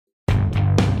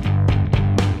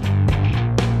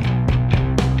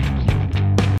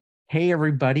Hey,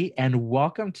 everybody, and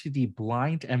welcome to the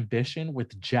Blind Ambition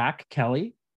with Jack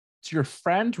Kelly. It's your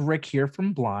friend Rick here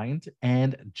from Blind,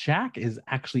 and Jack is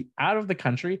actually out of the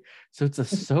country, so it's a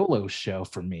solo show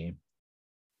for me.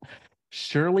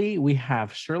 We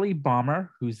have Shirley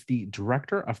Baumer, who's the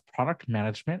Director of Product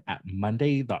Management at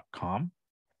Monday.com.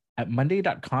 At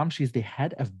Monday.com, she's the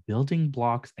head of building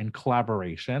blocks and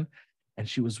collaboration, and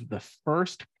she was the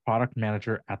first product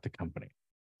manager at the company.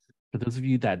 For those of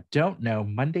you that don't know,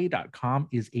 Monday.com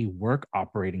is a work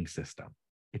operating system.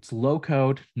 Its low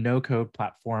code, no code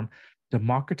platform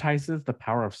democratizes the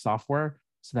power of software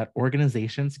so that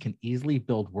organizations can easily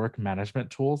build work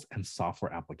management tools and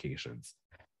software applications.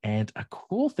 And a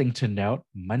cool thing to note,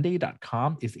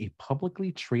 Monday.com is a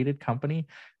publicly traded company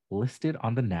listed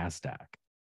on the NASDAQ.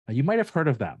 You might have heard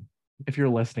of them if you're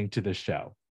listening to this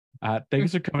show.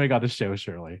 Thanks for coming on the show,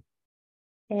 Shirley.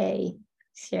 Hey,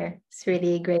 sure. It's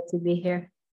really great to be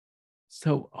here.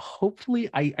 So hopefully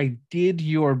I did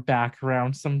your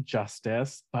background some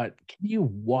justice, but can you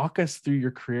walk us through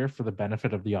your career for the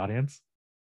benefit of the audience?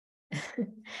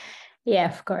 Yeah,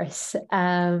 of course.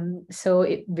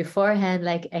 Beforehand,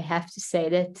 I have to say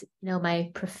that,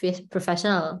 my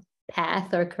professional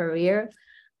path or career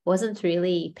wasn't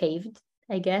really paved,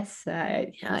 I guess.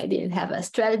 I didn't have a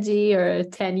strategy or a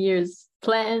 10 years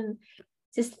plan.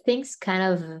 Just things kind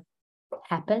of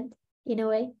happened in a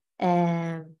way.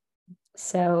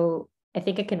 So I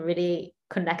think I can really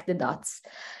connect the dots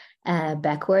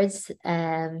backwards.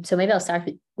 So maybe I'll start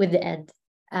with the end.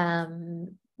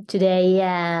 Today,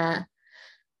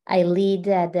 I lead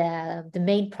the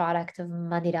main product of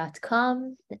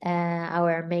Monday.com,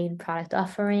 our main product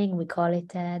offering. We call it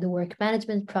the work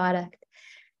management product.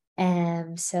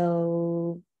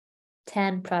 So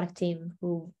 10 product team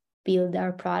who build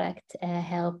our product,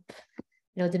 help,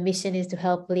 the mission is to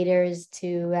help leaders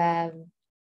to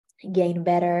gain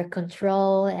better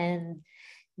control and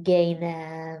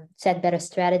set better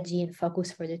strategy and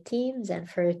focus for the teams and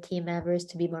for team members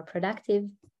to be more productive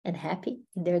and happy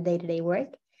in their day-to-day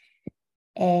work.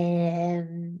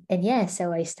 And yeah,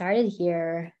 so I started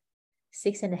here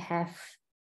 6.5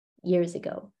 years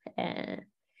ago. And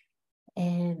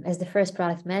as the first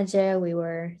product manager, we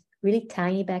were really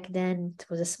tiny back then. It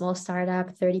was a small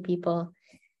startup, 30 people.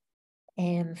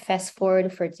 And fast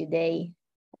forward for today,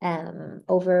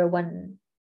 over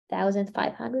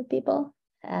 1,500 people.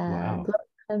 Wow.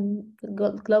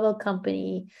 Global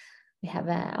company. We have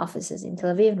offices in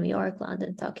Tel Aviv, New York,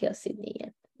 London, Tokyo, Sydney,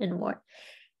 and more.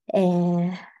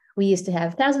 And we used to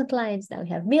have 1,000 clients. Now we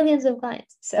have millions of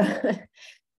clients. So, a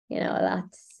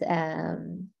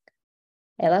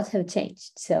lot have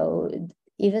changed. So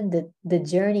even the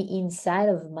journey inside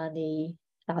of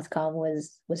Monday.com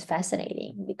was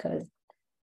fascinating because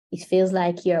it feels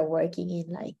like you're working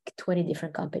in 20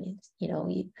 different companies.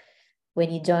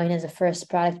 When you join as a first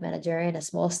product manager in a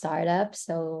small startup,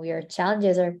 so your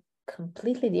challenges are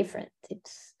completely different.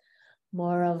 It's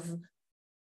more of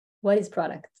what is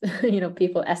product?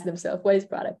 People ask themselves, what is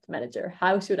product manager?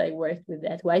 How should I work with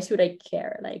that? Why should I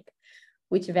care?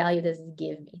 Which value does it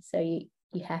give me? So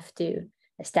you have to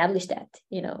establish that,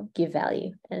 give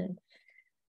value. And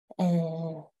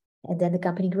then the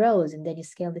company grows, and then you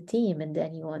scale the team, and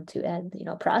then you want to add,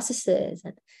 processes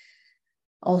and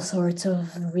all sorts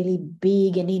of really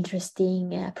big and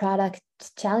interesting product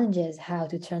challenges, how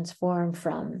to transform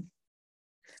from,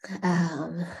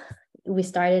 we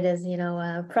started as,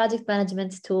 a project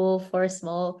management tool for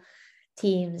small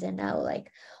teams, and now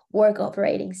work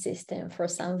operating system for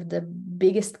some of the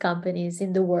biggest companies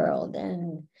in the world,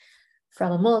 and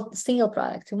from a single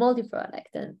product to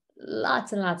multi-product, and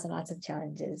lots and lots and lots of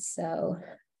challenges. So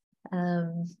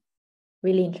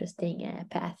really interesting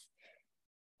path.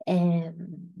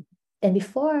 And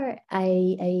before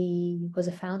I was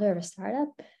a founder of a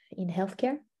startup in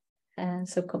healthcare,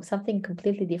 so something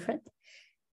completely different.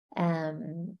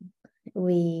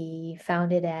 We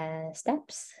founded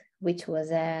Steps, which was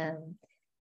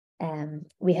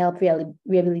we help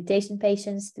rehabilitation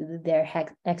patients to do their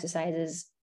exercises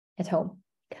at home,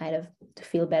 kind of to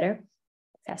feel better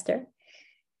faster.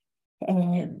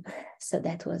 And so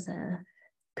that was a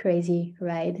crazy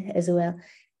ride as well.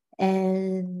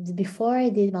 And before I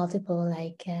did multiple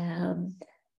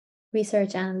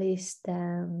research analyst,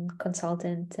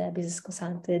 consultant, business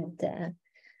consultant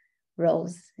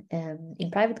roles in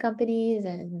private companies,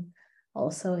 and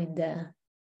also in the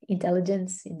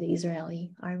intelligence in the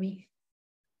Israeli army.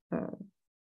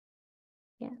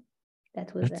 Yeah,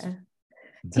 that was a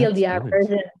TLDR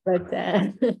version, but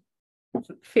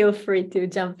feel free to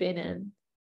jump in and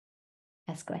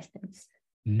ask questions.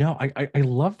 No, I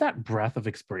love that breadth of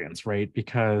experience, right?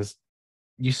 Because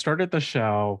you started the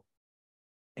show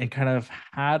and kind of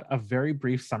had a very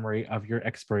brief summary of your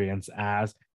experience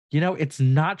as, it's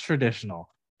not traditional.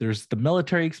 There's the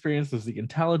military experience, there's the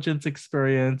intelligence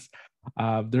experience,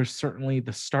 there's certainly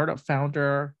the startup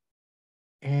founder,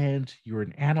 and you're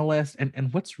an analyst.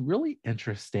 And what's really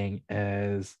interesting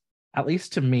is, at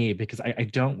least to me, because I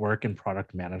don't work in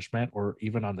product management or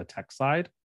even on the tech side,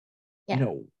 Yeah.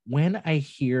 when I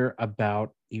hear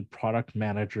about a product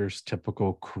manager's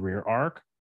typical career arc,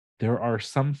 there are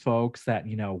some folks that,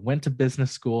 went to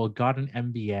business school, got an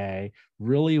MBA,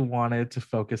 really wanted to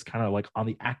focus kind of like on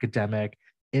the academic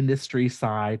industry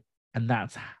side. And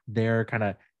that's their kind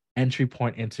of entry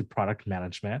point into product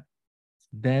management.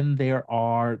 Then there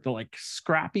are the like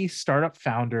scrappy startup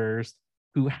founders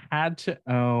who had to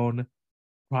own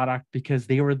product because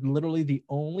they were literally the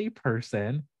only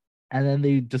person. And then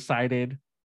they decided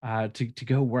to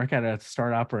go work at a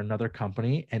startup or another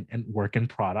company and work in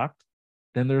product.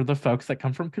 Then there are the folks that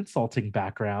come from consulting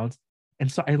backgrounds. And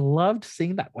so I loved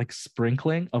seeing that like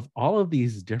sprinkling of all of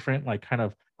these different, like kind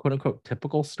of quote unquote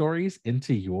typical stories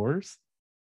into yours.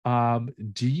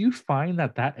 Do you find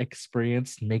that that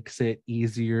experience makes it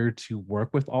easier to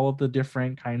work with all of the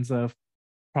different kinds of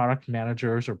product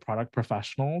managers or product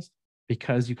professionals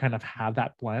because you kind of have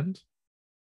that blend?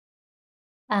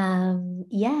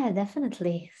 Yeah,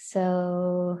 definitely.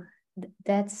 So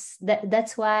that's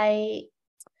why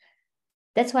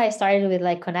I started with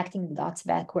like connecting the dots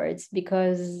backwards,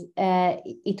 because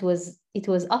it was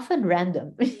often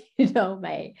random,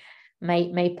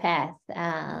 my path.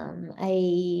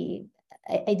 I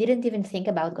didn't even think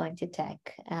about going to tech.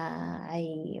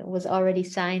 I was already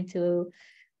signed to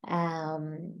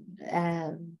um,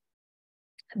 um,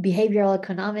 behavioral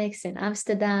economics in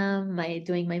Amsterdam,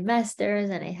 doing my master's,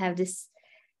 and I have this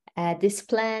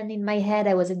plan in my head.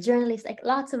 I was a journalist, like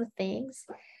lots of things.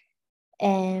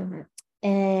 Um,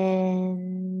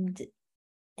 and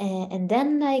and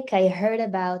then like I heard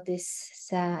about this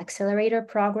accelerator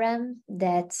program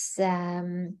that's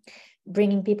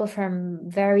bringing people from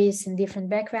various and different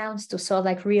backgrounds to solve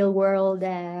like real world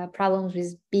problems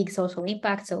with big social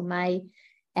impact. So my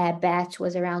batch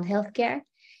was around healthcare,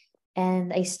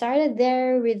 and I started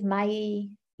there with my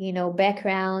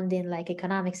background in like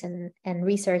economics and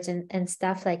research and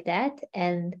stuff like that.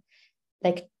 And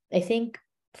like I think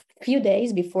few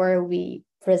days before we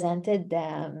presented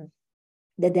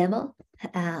the demo,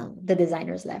 the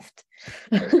designers left.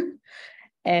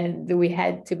 And we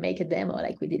had to make a demo,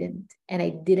 like we didn't, and I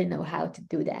didn't know how to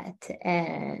do that.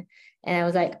 And I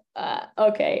was like,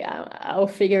 okay, I'll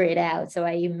figure it out. So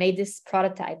I made this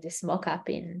prototype, this mock-up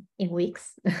in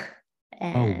weeks. Oh,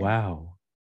 and wow.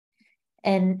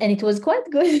 and it was quite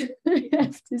good, I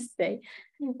have to say.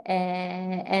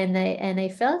 And I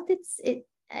felt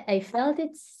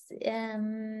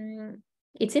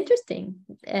it's interesting.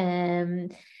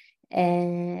 And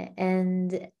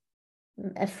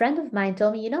a friend of mine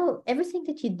told me, everything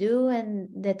that you do and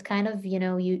that kind of,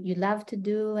 you love to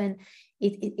do, and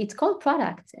it's called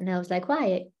product. And I was like,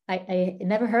 why? I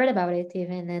never heard about it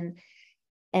even.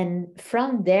 And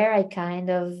from there, I kind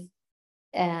of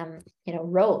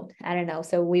rolled. I don't know.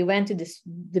 So we went to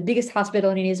the biggest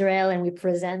hospital in Israel, and we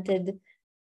presented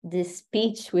this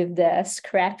speech with the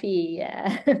scrappy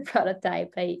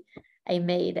prototype I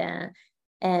made,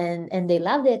 and they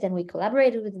loved it, and we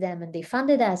collaborated with them, and they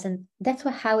funded us, and that's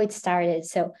how it started.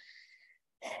 So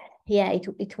yeah,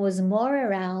 it was more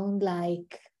around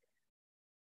like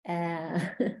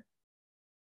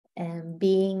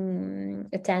being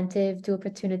attentive to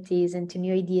opportunities and to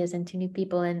new ideas and to new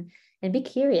people, and be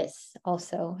curious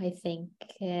also, I think,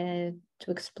 to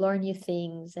explore new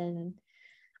things. And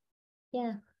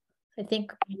yeah, I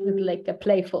think with like a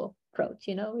playful approach,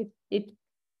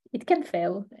 it can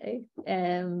fail,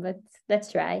 but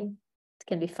let's try. It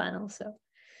can be fun also.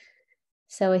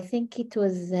 So I think it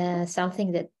was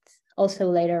something that also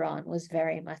later on was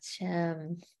very much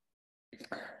in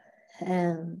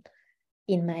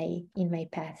my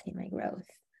path, in my growth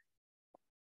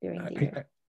during the year.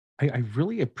 I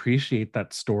really appreciate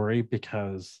that story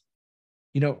because,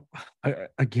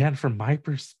 again, from my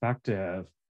perspective,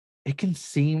 it can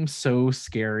seem so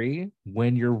scary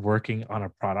when you're working on a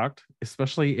product,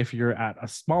 especially if you're at a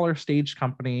smaller stage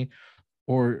company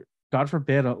or, God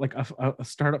forbid, like a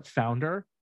startup founder,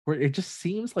 where it just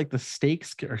seems like the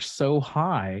stakes are so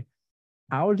high.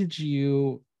 How did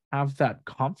you have that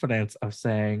confidence of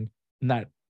saying, and that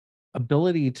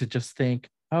ability to just think,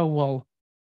 oh, well,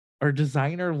 our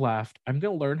designer left. I'm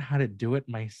going to learn how to do it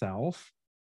myself.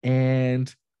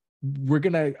 And we're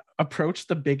going to approach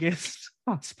the biggest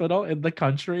hospital in the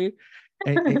country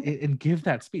and give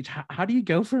that speech. How do you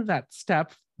go from that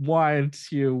step one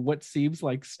to what seems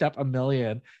like step a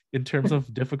million in terms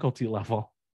of difficulty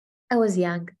level? I was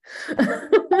young.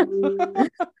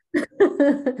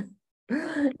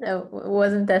 No,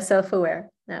 wasn't that self-aware.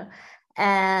 No.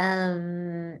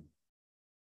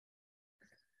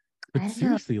 But I don't know.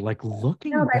 seriously, like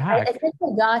looking No, but I back, think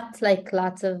I got like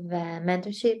lots of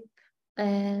mentorship,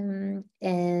 and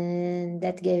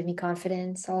that gave me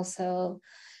confidence also.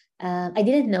 I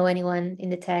didn't know anyone in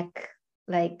the tech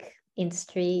like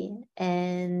industry,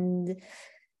 and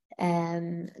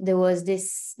there was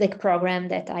this like program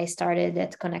that I started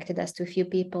that connected us to a few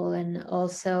people, and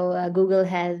also Google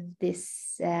had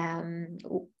this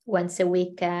once a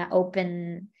week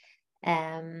open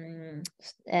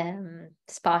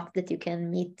spot that you can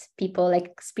meet people,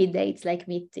 like speed dates, like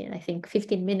meet in I think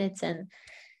 15 minutes, and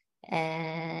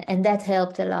that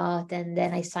helped a lot. And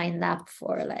then I signed up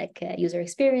for like a user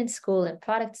experience school and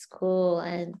product school,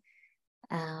 and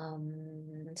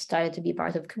started to be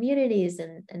part of communities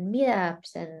and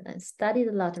meetups, and studied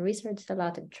a lot and researched a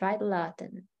lot and tried a lot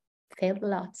and failed a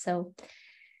lot. So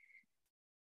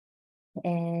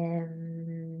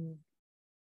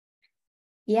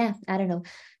yeah, I don't know.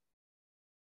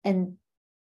 And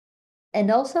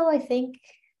also I think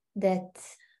that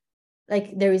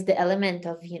like there is the element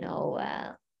of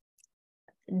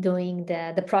doing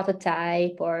the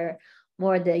prototype or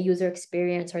more the user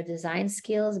experience or design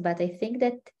skills, but I think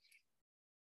that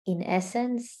in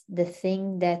essence the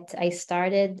thing that I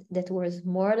started that was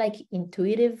more like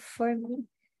intuitive for me,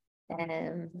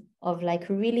 of like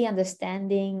really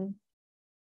understanding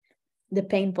the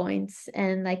pain points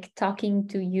and like talking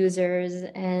to users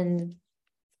and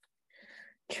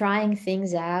trying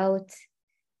things out.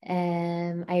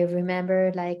 I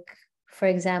remember, like, for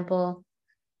example,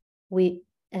 we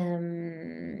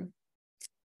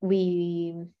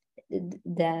we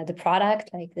the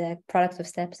product, like the product of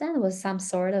StepSend, was some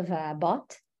sort of a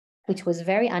bot, which was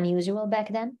very unusual back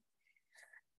then.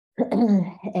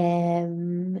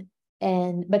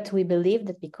 And but we believe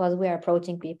that because we are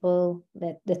approaching people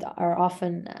that are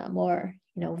often more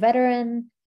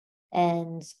veteran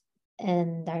and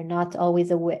are not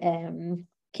always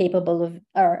capable of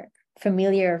or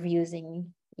familiar of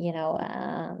using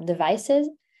devices,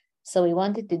 so we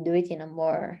wanted to do it in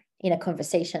a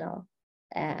conversational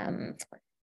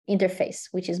interface,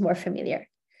 which is more familiar.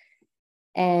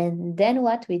 And then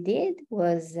what we did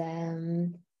was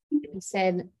we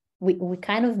said we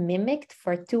kind of mimicked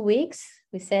for 2 weeks.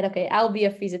 We said, okay, I'll be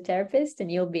a physiotherapist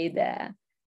and you'll be the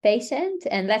patient,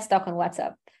 and let's talk on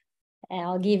WhatsApp. And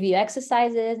I'll give you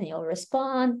exercises and you'll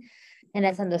respond, and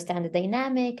let's understand the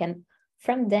dynamic. And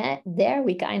from there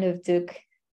we kind of took,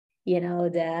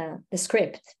 the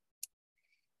script.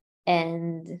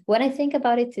 And when I think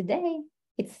about it today,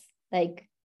 it's like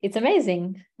it's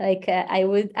amazing. Like I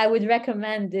would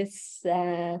recommend this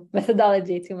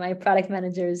methodology to my product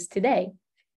managers today.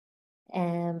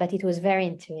 But it was very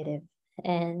intuitive,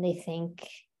 and I think,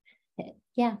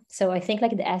 yeah. So I think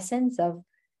like the essence of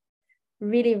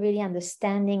really, really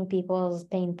understanding people's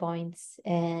pain points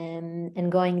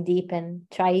and going deep and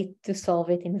try to solve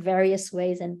it in various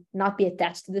ways and not be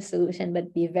attached to the solution,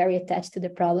 but be very attached to the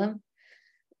problem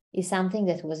is something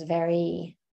that was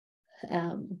very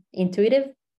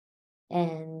intuitive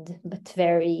but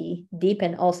very deep.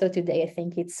 And also today, I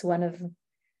think it's one of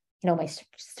my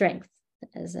strengths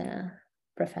as a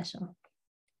professional.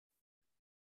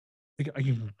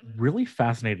 I'm really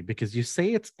fascinated because you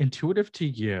say it's intuitive to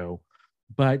you,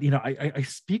 but I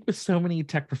speak with so many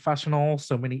tech professionals,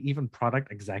 so many even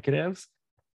product executives,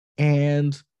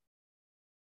 and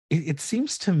it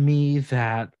seems to me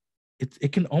that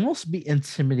it can almost be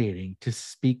intimidating to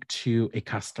speak to a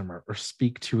customer or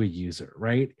speak to a user,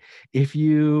 right? If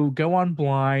you go on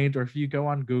Blind or if you go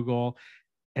on Google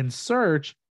and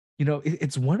search,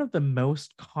 it's one of the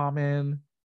most commonly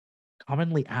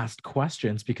asked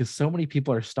questions because so many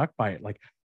people are stuck by it. Like,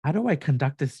 how do I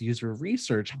conduct this user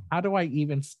research? How do I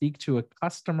even speak to a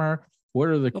customer? What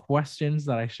are the questions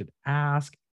that I should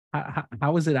ask?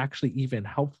 How is it actually even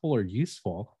helpful or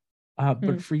useful?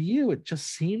 But for you, it just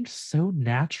seemed so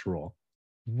natural.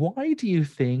 Why do you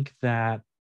think that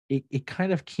it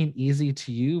kind of came easy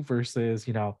to you versus,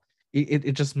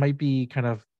 it just might be kind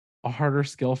of a harder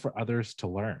skill for others to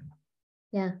learn?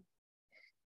 Yeah.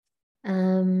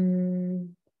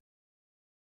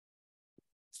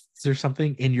 Is there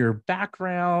something in your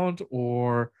background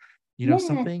or,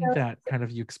 something So that kind of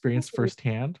you experienced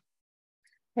firsthand?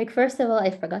 like, first of all,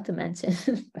 I forgot to mention,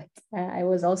 but I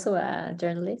was also a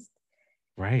journalist.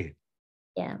 Right.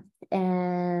 Yeah.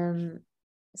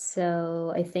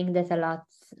 So I think that a lot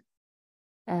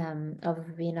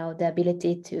of the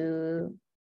ability to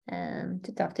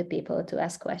talk to people, to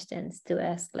ask questions, to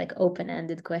ask like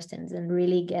open-ended questions, and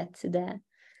really get to the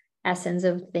essence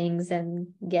of things and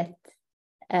get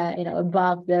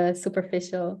above the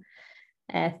superficial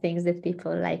things that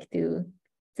people like to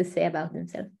say about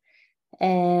themselves.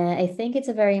 I think it's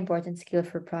a very important skill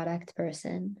for product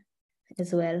person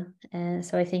as well.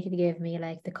 So I think it gave me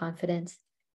like the confidence.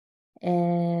 I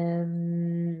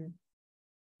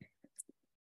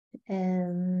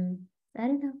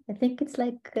don't know. I think it's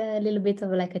like a little bit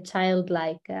of like a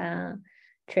childlike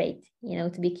trait,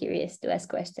 to be curious, to ask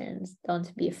questions.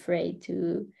 Don't be afraid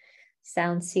to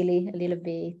sound silly a little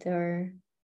bit, or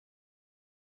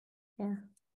yeah,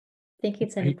 I think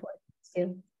it's an important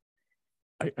skill.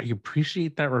 I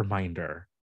appreciate that reminder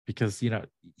because, you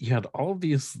had all of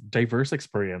these diverse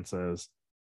experiences.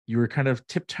 You were kind of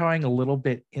tiptoeing a little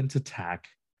bit into tech.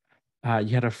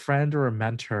 You had a friend or a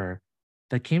mentor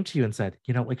that came to you and said,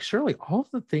 like, Shirley, all of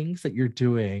the things that you're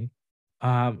doing,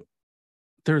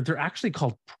 they're actually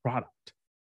called product.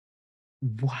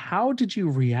 How did you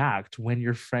react when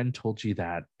your friend told you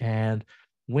that? And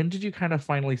when did you kind of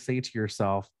finally say to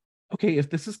yourself, okay, if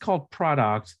this is called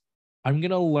product, I'm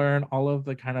going to learn all of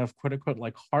the kind of quote unquote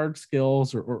like hard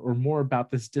skills or more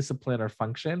about this discipline or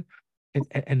function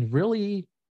and really,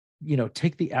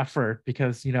 take the effort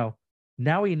because,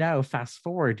 now we know, fast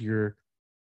forward, you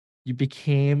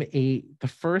became the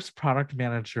first product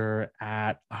manager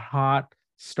at a hot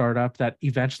startup that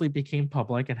eventually became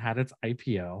public and had its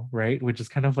IPO, right? Which is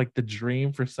kind of like the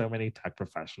dream for so many tech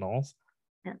professionals.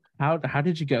 Yeah. How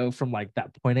did you go from like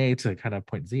that point A to kind of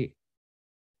point Z?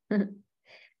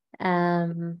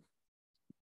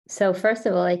 So first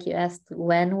of all, like you asked,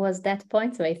 when was that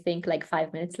point? So I think like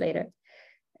 5 minutes later.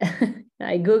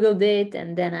 I Googled it,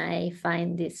 and then I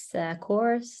find this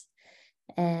course,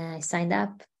 and I signed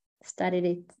up, studied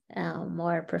it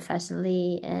more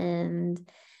professionally, and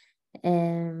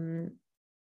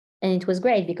it was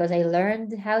great because I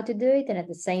learned how to do it, and at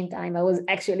the same time I was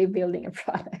actually building a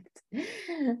product.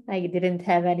 I didn't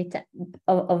have any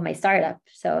of my startup,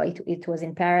 so it was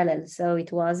in parallel, so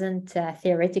it wasn't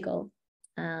theoretical.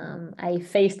 I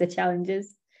faced the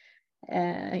challenges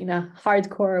in a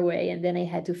hardcore way, and then I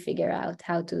had to figure out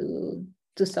how to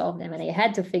solve them, and I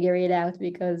had to figure it out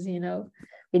because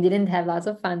we didn't have lots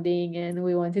of funding and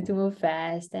we wanted to move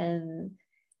fast, and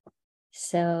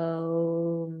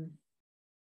so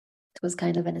it was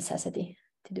kind of a necessity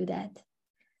to do that.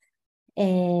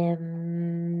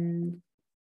 And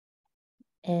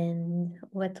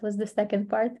what was the second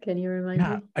part? Can you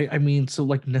remind me? I mean, so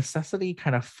like necessity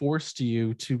kind of forced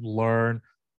you to learn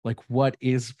like what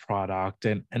is product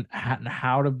and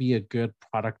how to be a good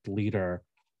product leader.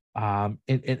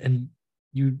 And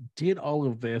you did all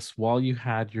of this while you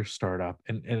had your startup.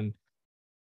 And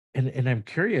I'm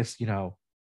curious, you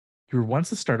were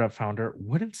once a startup founder.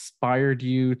 What inspired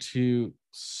you to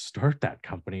start that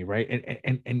company, right?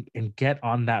 And get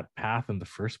on that path in the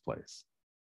first place?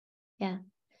 Yeah.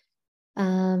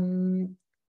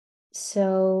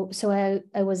 So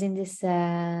I was in this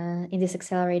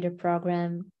accelerator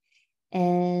program,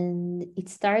 and it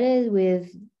started with,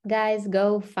 guys,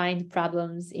 go find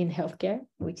problems in healthcare,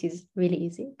 which is really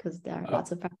easy because there are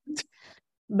lots of problems,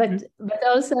 but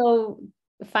also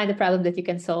find a problem that you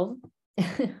can solve,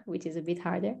 which is a bit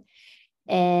harder.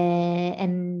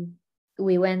 And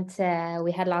we went,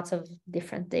 we had lots of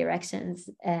different directions,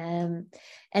 and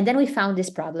then we found this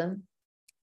problem.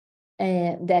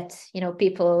 That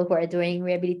people who are doing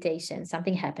rehabilitation,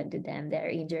 something happened to them,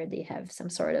 they're injured, they have some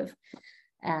sort of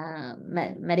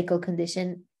medical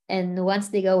condition, and once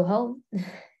they go home,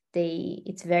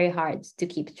 it's very hard to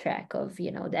keep track of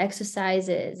the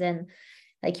exercises and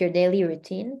like your daily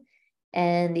routine.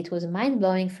 And it was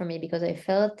mind-blowing for me because I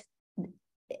felt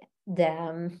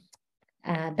the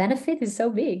benefit is so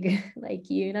big.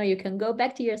 Like you can go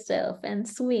back to yourself and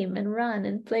swim and run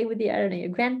and play with your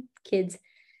grandkids,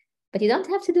 but you don't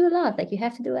have to do a lot. Like you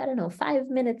have to do, I don't know, 5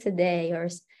 minutes a day or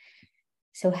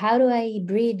so. How do I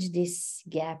bridge this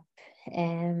gap?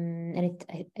 And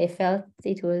I felt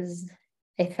it was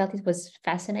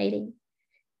fascinating.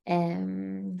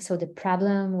 So the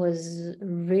problem was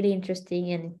really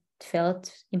interesting, and it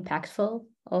felt impactful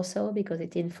also because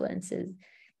it influences,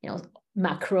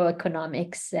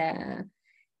 macroeconomics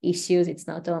issues. It's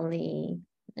not only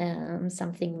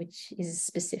something which is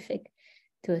specific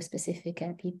to a specific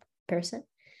person.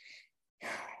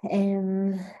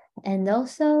 And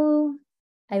also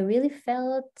I really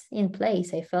felt in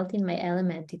place. I felt in my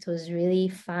element. It was really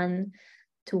fun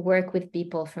to work with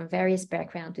people from various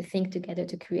backgrounds, to think together,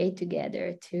 to create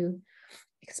together, to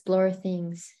explore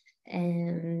things.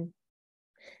 And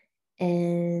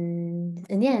And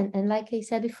yeah, and like I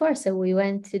said before, so we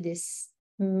went to this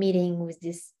meeting with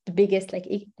this the biggest, like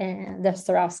the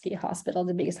Swarovski hospital,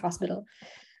 the biggest hospital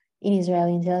in Israel,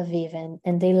 in Tel Aviv,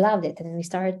 and they loved it. And we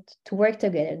started to work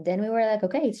together. Then we were like,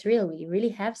 okay, it's real. We really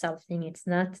have something. It's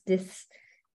not this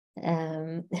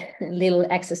little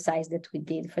exercise that we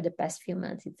did for the past few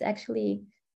months. It's actually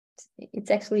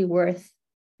worth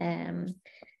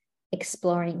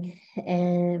exploring.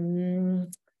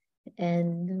 And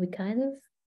we kind of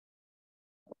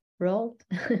rolled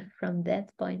from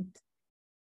that point.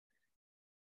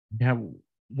 Yeah,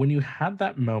 when you had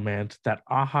that moment, that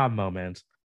aha moment,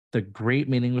 the great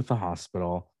meeting with the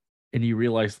hospital, and you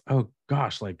realized, oh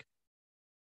gosh, like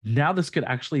now this could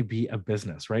actually be a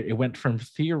business, right? It went from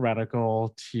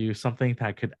theoretical to something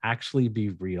that could actually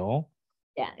be real.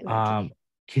 Yeah, Um, exactly.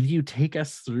 can you take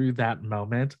us through that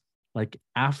moment? Like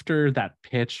after that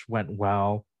pitch went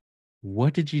well,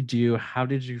 what did you do? How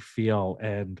did you feel?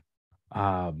 And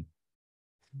um,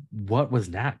 what was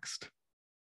next?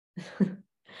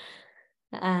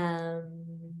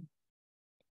 um,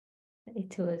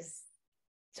 it was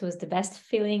the best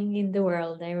feeling in the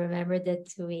world. I remember that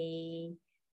we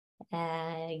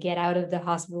get out of the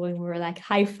hospital and we were like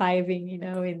high-fiving,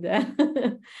 in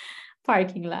the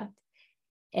parking lot.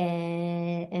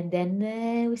 And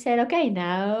then we said, okay,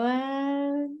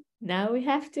 now we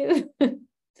have to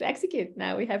to execute.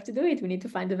 Now we have to do it. We need to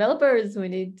find developers. We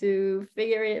need to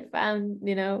figure it out,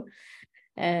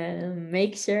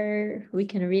 make sure we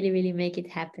can really, really make it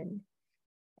happen.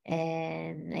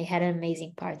 And I had an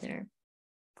amazing partner.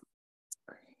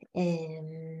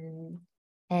 And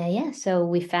yeah, so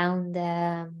we found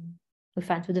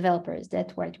two developers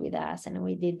that worked with us, and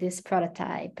we did this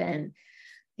prototype and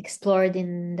explored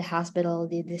in the hospital,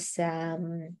 did this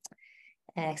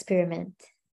experiment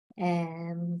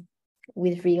um,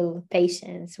 with real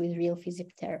patients, with real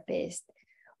physiotherapists,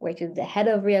 worked with the head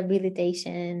of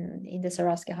rehabilitation in the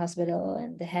Swarovski hospital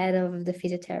and the head of the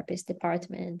physiotherapist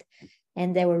department.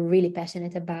 And they were really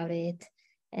passionate about it.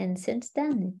 And since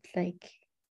then,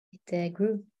 it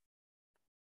grew.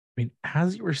 I mean,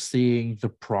 as you were seeing the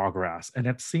progress, and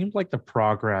it seemed like the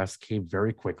progress came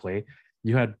very quickly.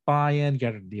 You had buy-in, you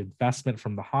had the investment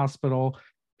from the hospital,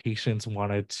 patients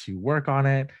wanted to work on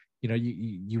it.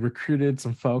 You recruited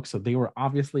some folks, so they were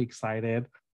obviously excited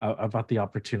about the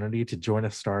opportunity to join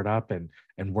a startup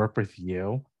and work with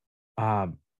you.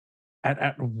 Um,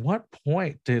 at what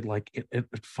point did like it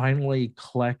finally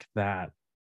click that,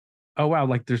 oh wow,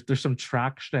 like there's some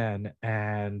traction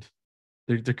and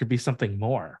there could be something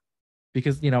more?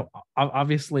 Because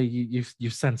obviously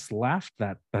you've since left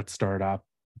that startup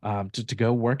to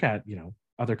go work at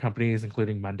other companies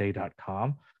including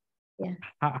monday.com. Yeah.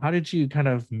 How did you kind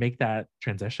of make that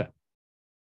transition?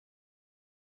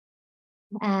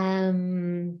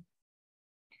 Um,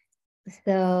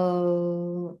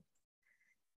 so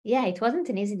yeah, it wasn't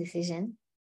an easy decision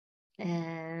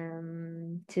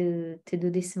to do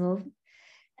this move.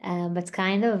 But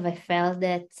kind of I felt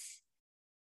that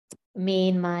me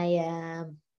and my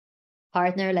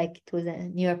partner, like it was a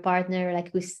newer partner,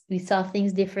 like we saw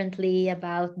things differently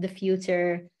about the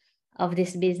future of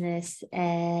this business.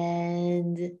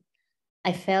 And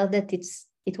I felt that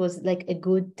it was like a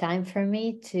good time for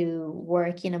me to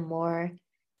work in a more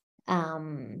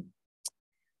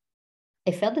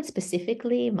I felt that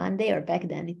specifically Monday, or back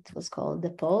then it was called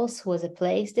The Pulse, was a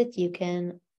place that you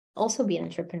can also be an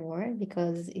entrepreneur,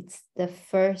 because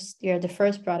you're the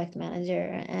first product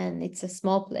manager, and it's a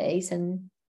small place and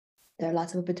there are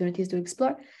lots of opportunities to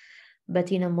explore,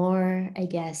 but in a more, I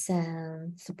guess,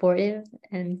 supportive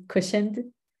and cushioned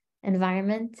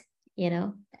environment,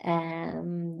 that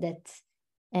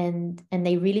and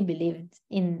they really believed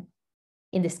in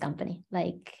this company,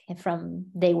 like from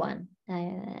day one.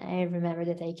 I remember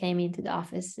that I came into the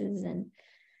offices and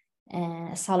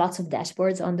saw lots of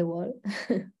dashboards on the wall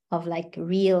of like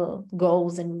real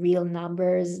goals and real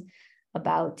numbers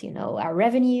about our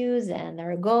revenues and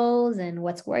our goals and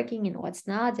what's working and what's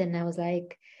not. And I was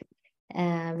like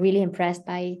really impressed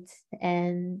by it.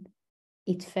 And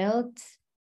it felt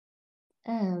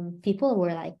people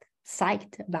were like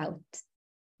psyched about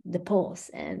the Pulse,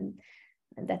 and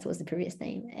that was the previous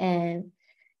name,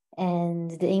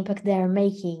 and the impact they are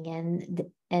making,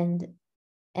 and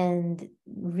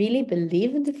really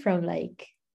believed from like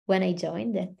when I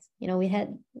joined that we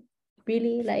had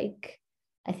really like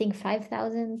I think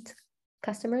 5,000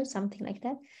 customers, something like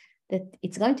that, that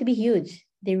it's going to be huge.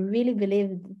 They really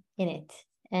believed in it,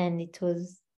 and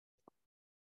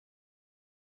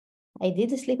I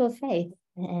did a leap of faith,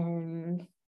 and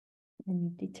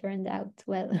it turned out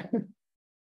well.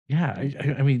 Yeah,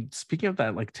 I mean, speaking of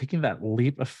that, like taking that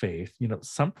leap of faith,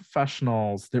 some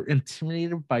professionals, they're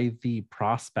intimidated by the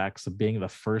prospects of being the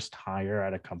first hire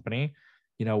at a company,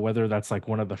 whether that's like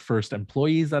one of the first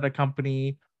employees at a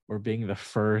company or being the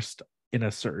first in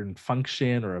a certain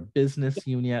function or a business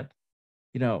unit.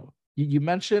 You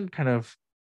mentioned kind of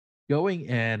going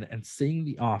in and seeing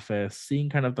the office, seeing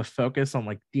kind of the focus on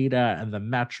like data and the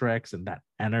metrics and that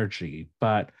energy.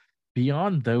 But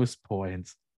beyond those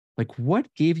points, like what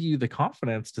gave you the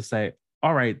confidence to say,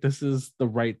 all right, this is the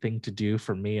right thing to do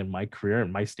for me in my career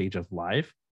and my stage of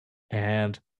life.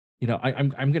 And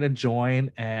I'm gonna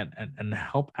join and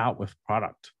help out with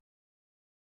product.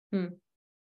 Hmm.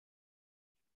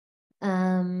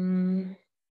 Um,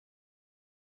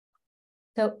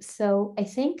 so I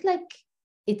think like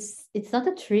it's not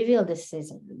a trivial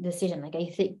decision. Like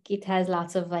I think it has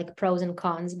lots of like pros and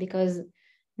cons because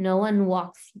no one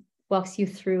walks you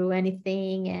through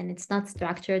anything, and it's not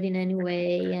structured in any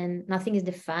way, and nothing is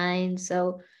defined.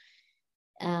 So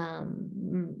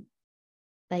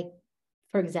like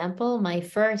for example, my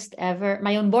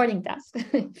onboarding task,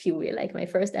 if you will, like my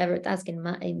first ever task in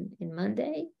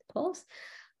Monday post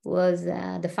was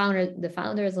the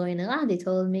founders going around. They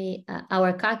told me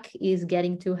our CAC is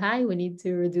getting too high. We need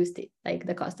to reduce it, like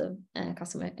the cost of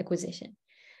customer acquisition,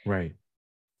 Right.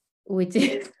 which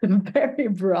is a very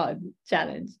broad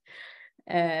challenge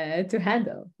to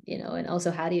handle, and also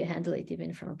how do you handle it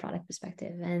even from a product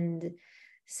perspective? And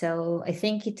so I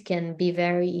think it can be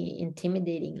very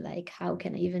intimidating. Like, how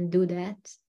can I even do that?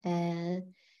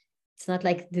 It's not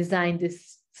like design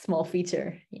this small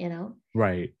feature.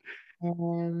 Right.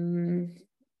 Um,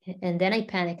 and then I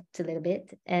panicked a little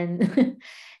bit, and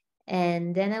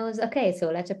and then I was okay.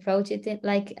 So let's approach it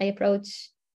like I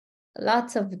approach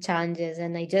lots of challenges,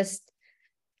 and I just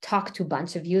talk to a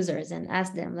bunch of users and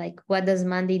ask them like, what does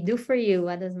Monday do for you?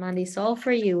 What does Monday solve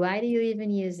for you? Why do you even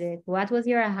use it? What was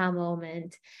your aha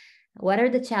moment? What are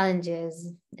the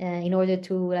challenges in order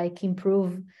to like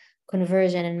improve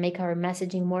conversion and make our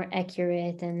messaging more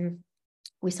accurate? And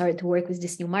we started to work with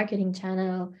this new marketing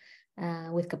channel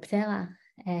with Captera,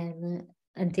 and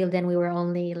until then we were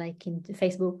only like in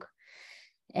Facebook,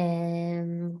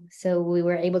 and so we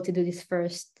were able to do this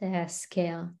first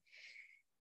scale.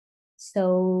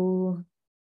 So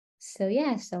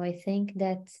I think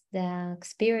that the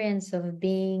experience of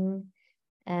being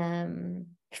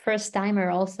first timer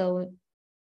also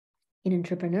in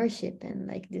entrepreneurship, and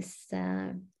like this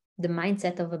the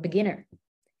mindset of a beginner,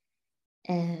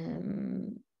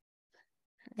 um,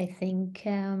 I think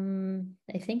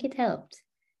it helped.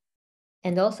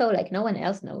 And also like no one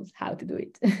else knows how to do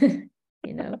it.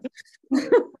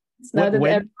 It's not that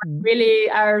When everyone really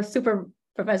are super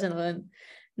professional and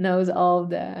knows all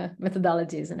the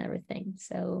methodologies and everything.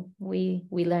 So we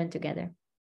learn together.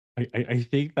 I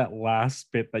think that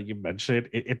last bit that you mentioned,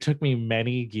 it took me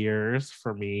many years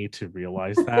for me to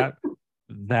realize that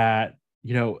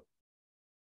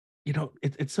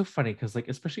it's so funny because like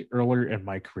especially earlier in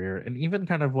my career and even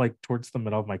kind of like towards the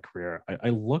middle of my career, I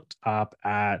looked up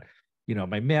at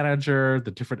my manager,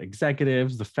 the different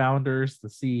executives, the founders, the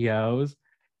CEOs,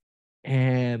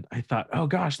 and I thought, oh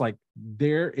gosh, like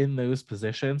they're in those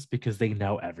positions because they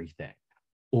know everything.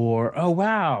 Or, oh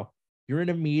wow, you're in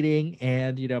a meeting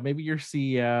and maybe your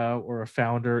CEO or a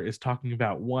founder is talking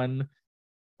about one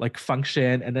like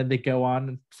function, and then they go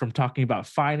on from talking about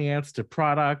finance to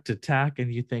product to tech,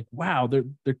 and you think, wow, they're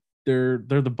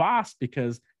the boss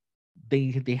because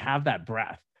they have that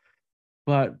breadth.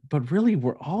 But really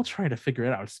we're all trying to figure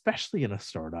it out, especially in a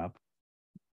startup.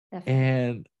 Definitely.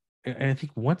 And I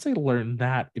think once I learned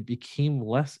that, it became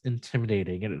less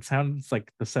intimidating. And it sounds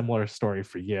like the similar story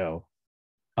for you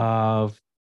of,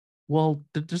 well,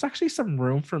 there's actually some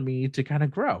room for me to kind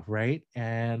of grow, right?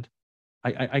 And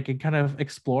I can kind of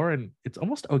explore, and it's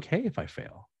almost okay if I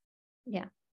fail. Yeah.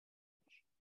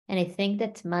 And I think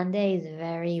that Monday is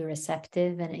very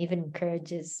receptive and even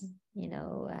encourages,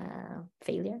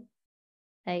 failure.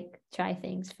 Like try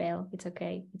things, fail. It's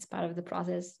okay. It's part of the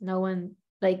process. No one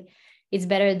like it's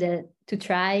better to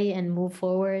try and move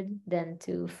forward than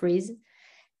to freeze.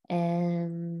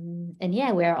 And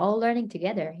yeah, we're all learning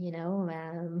together.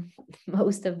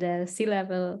 Most of the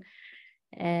C-level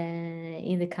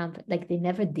in the company, like they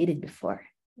never did it before.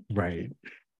 Right.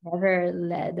 Never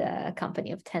led a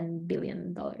company of $10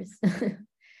 billion.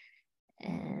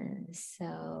 And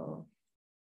so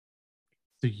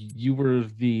So you were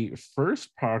the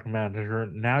first product manager.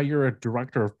 Now you're a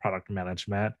director of product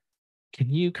management.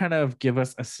 Can you kind of give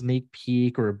us a sneak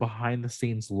peek or a behind the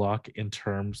scenes look in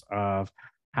terms of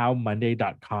how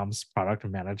Monday.com's product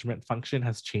management function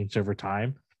has changed over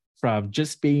time from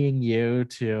just being you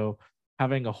to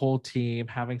having a whole team,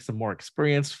 having some more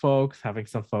experienced folks, having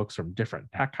some folks from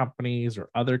different tech companies or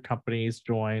other companies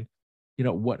join,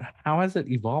 how has it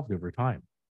evolved over time?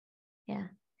 Yeah,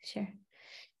 sure.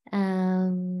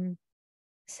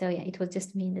 So yeah, it was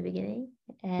just me in the beginning,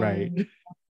 Right.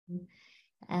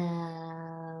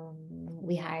 and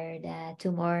we hired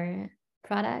two more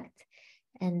product,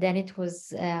 and then it was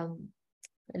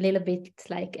a little bit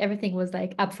like everything was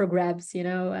like up for grabs.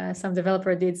 Some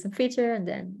developer did some feature, and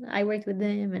then I worked with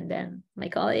them, and then my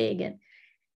colleague, and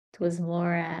it was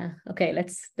more okay.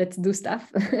 Let's do stuff,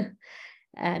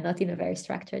 not in a very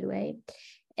structured way.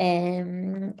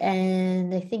 And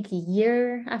I think a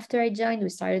year after I joined, we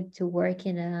started to work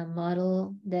in a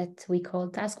model that we call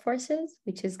task forces,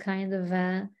 which is kind of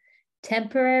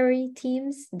temporary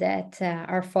teams that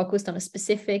are focused on a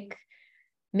specific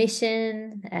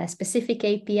mission, a specific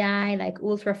API, like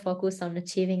ultra focused on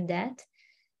achieving that.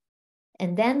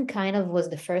 And then kind of was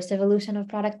the first evolution of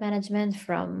product management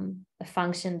from a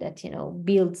function that,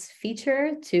 builds feature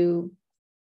to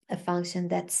a function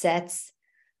that sets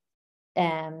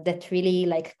that really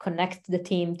like connect the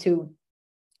team to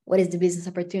what is the business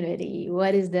opportunity,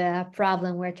 what is the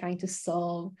problem we're trying to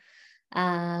solve,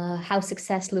 how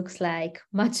success looks like,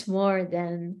 much more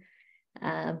than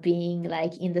being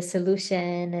like in the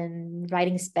solution and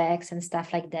writing specs and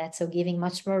stuff like that. So giving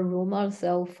much more room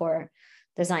also for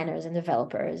designers and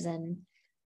developers and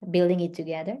building it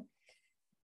together.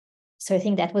 So I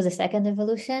think that was the second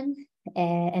evolution.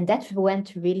 And that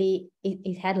went really,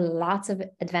 it had lots of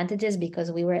advantages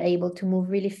because we were able to move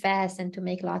really fast and to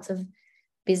make lots of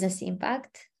business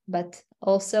impact. But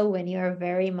also when you're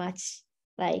very much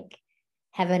like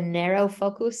have a narrow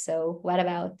focus, so what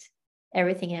about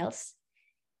everything else?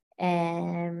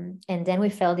 And then we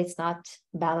felt it's not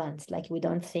balanced, like we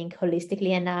don't think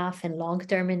holistically enough and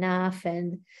long-term enough,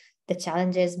 and the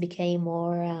challenges became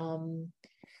more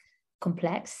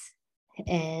complex.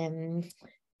 And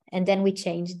then we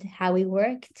changed how we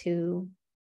work to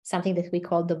something that we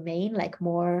call domain, like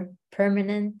more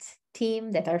permanent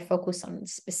team that are focused on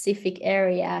specific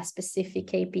area, specific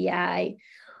KPI,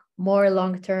 more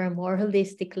long-term, more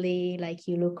holistically, like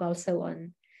you look also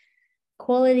on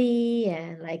quality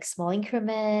and like small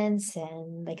increments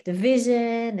and like the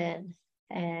vision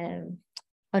and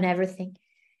on everything.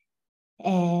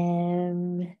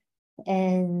 And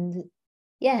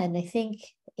yeah, and I think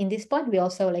in this point we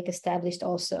also like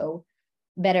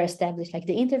better established like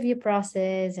the interview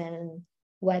process and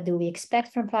what do we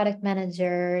expect from product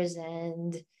managers,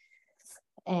 and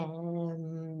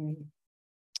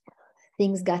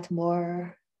things got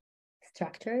more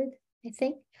structured, I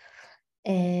think.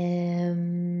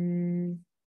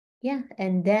 Yeah,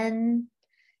 and then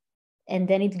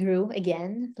it grew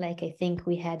again. Like I think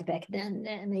we had back then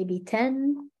maybe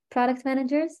 10 product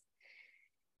managers.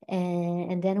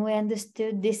 And then we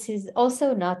understood this is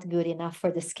also not good enough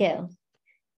for the scale.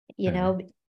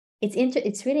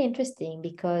 It's really interesting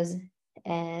because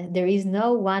there is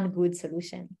no one good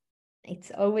solution.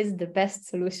 It's always the best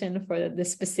solution for the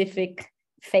specific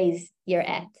phase you're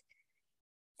at.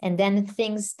 And then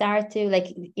things start to like,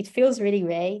 it feels really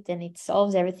great and it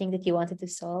solves everything that you wanted to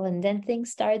solve. And then things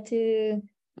start to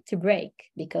break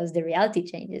because the reality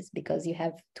changes, because you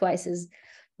have twice as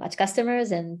much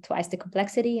customers and twice the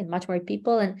complexity and much more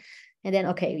people. And then,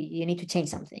 okay, you need to change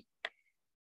something.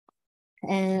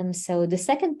 And so the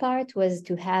second part was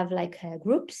to have like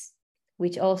groups,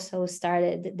 which also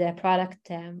started, the product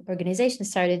organization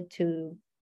started to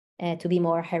be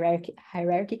more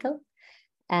hierarchical.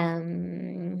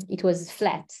 It was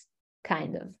flat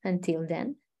kind of until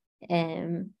then.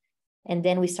 And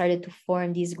then we started to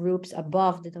form these groups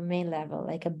above the domain level,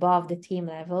 like above the team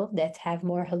level, that have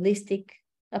more holistic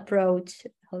approach,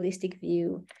 holistic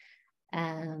view,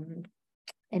 and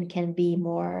can be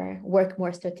work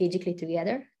more strategically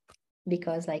together.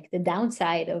 Because like the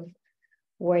downside of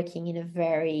working in a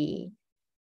very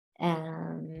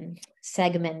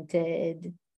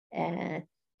segmented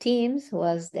teams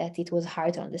was that it was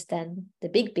hard to understand the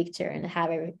big picture and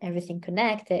have everything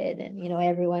connected, and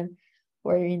everyone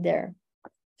were in their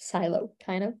silo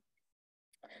kind of.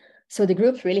 So the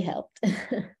groups really helped.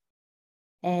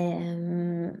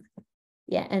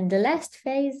 Yeah, and the last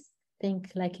phase, I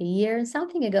think like a year and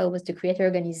something ago, was to create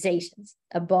organizations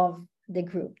above the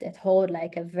group that hold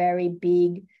like a very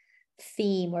big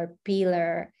theme or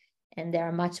pillar, and they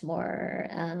are much more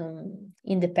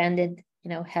independent,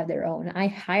 have their own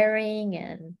hiring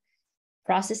and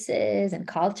processes and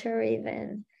culture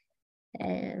even.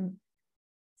 And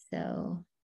so,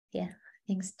 yeah,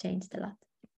 things changed a lot.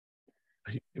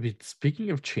 I mean,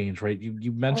 speaking of change, right?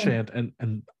 You mentioned,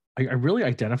 and I really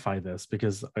identify this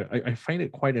because I find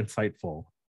it quite insightful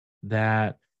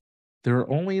that there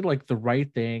are only like the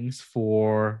right things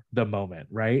for the moment,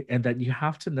 right? And that you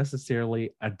have to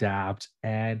necessarily adapt.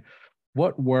 And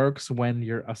what works when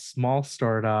you're a small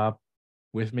startup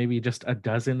with maybe just a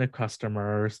dozen of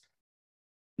customers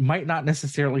might not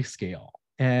necessarily scale.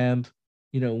 And,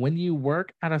 when you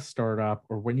work at a startup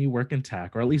or when you work in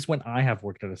tech, or at least when I have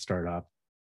worked at a startup,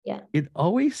 Yeah. it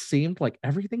always seemed like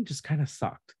everything just kind of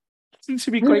sucked. To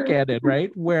be quite candid,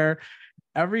 right? Where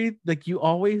like you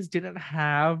always didn't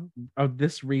have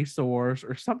this resource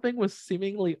or something was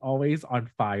seemingly always on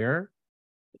fire.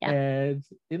 Yeah. And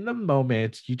in the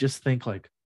moment, you just think like,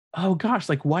 oh gosh,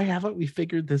 like why haven't we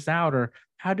figured this out? Or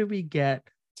how do we get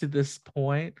to this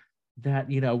point that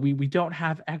we don't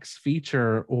have X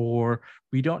feature, or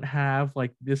we don't have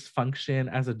like this function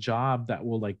as a job that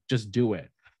will like just do it.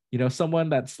 Someone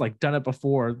that's like done it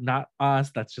before, not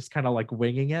us, that's just kind of like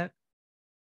winging it.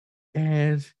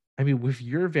 And I mean, with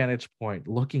your vantage point,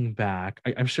 looking back,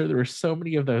 I'm sure there were so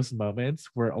many of those moments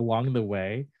where along the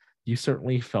way, you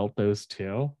certainly felt those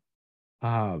too.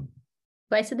 Um,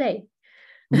 Twice a day.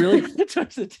 really,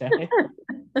 twice a day.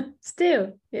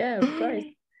 Still, yeah, of course.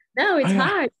 No, it's I,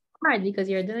 hard. Hard because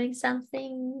you're doing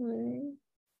something.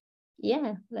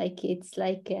 Yeah, like it's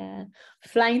like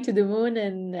flying to the moon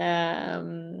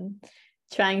and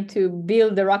trying to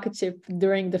build the rocket ship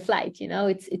during the flight.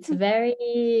 It's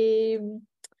very,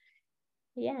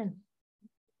 yeah.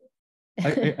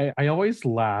 I always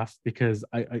laugh because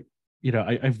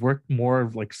I've worked more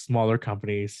of like smaller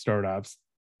companies, startups,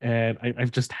 and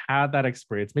I've just had that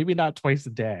experience. Maybe not twice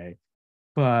a day,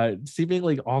 but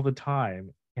seemingly all the time.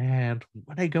 And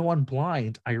when I go on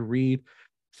Blind, I read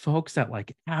folks at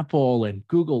like Apple and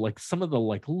Google, like some of the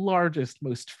like largest,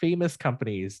 most famous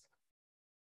companies,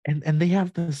 and they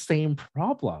have the same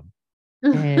problem.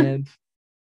 And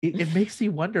it makes me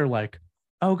wonder, like,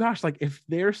 oh gosh, like if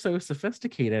they're so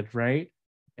sophisticated, right?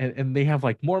 And they have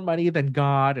like more money than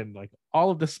God and like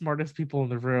all of the smartest people in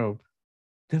the room,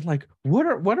 then like what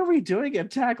are we doing in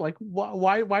tech? Like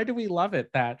why do we love it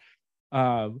that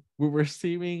we're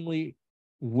seemingly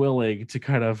willing to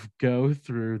kind of go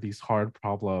through these hard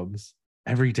problems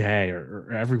every day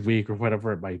or every week or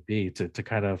whatever it might be to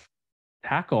kind of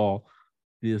tackle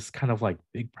these kind of like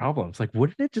big problems. Like,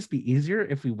 wouldn't it just be easier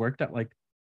if we worked at like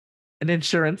an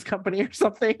insurance company or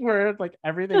something where like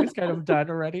everything's kind of done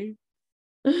already?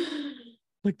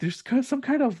 Like, there's some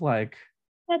kind of like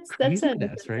That's an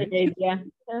craziness, right? idea.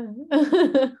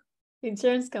 Yeah.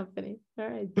 Insurance company. All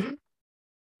right.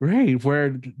 Right, where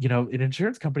an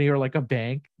insurance company or like a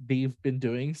bank, they've been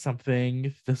doing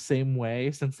something the same way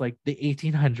since like the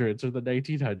 1800s or the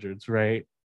 1900s, right?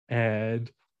 And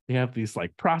they have these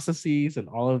like processes and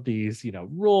all of these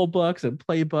rule books and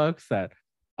playbooks that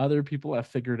other people have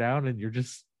figured out, and you're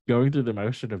just going through the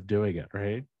motion of doing it,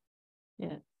 right?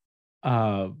 Yeah.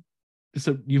 um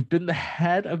so you've been the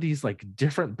head of these like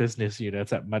different business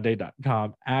units at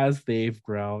monday.com as they've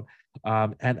grown,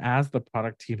 and as the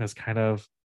product team has kind of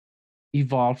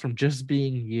evolved from just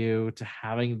being you to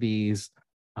having these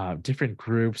different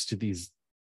groups to these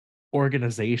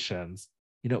organizations.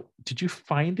 Did you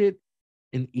find it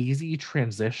an easy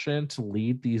transition to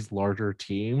lead these larger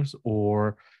teams,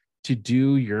 or to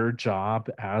do your job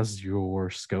as your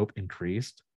scope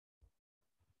increased?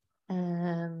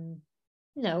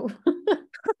 No.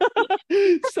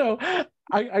 So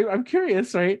I'm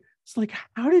curious, right? It's like,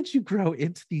 how did you grow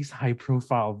into these high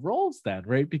profile roles then,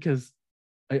 right? Because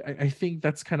I think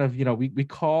that's kind of, we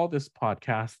call this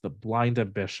podcast the blind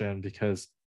ambition because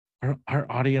our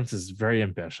audience is very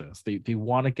ambitious. They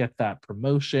want to get that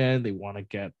promotion, they want to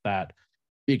get that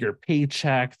bigger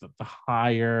paycheck, the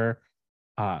higher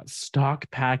stock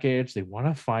package. They want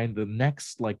to find the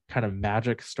next like kind of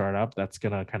magic startup that's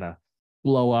gonna kind of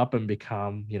blow up and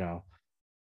become,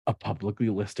 a publicly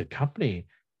listed company.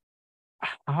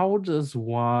 How does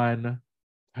one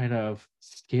kind of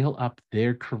scale up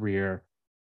their career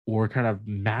or kind of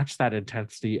match that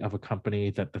intensity of a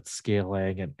company that's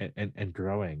scaling and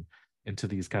growing into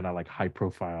these kind of like high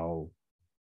profile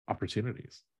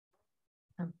opportunities?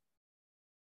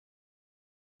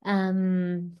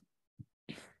 Um,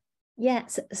 yeah,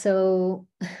 so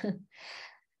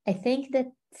I think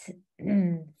that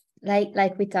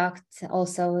like we talked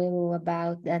also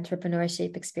about the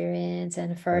entrepreneurship experience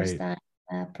and first Right.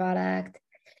 time product,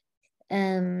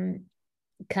 um,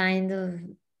 kind of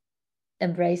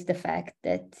embrace the fact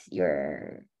that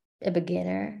you're a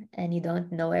beginner and you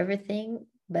don't know everything,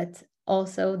 but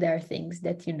also there are things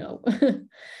that you know.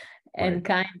 Right. And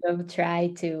kind of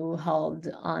try to hold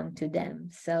on to them.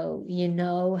 So you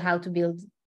know how to build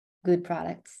good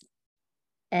products.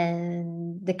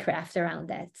 and the craft around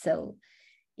that. So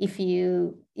if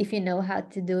you know how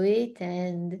to do it,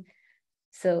 and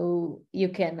so you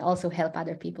can also help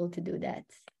other people to do that.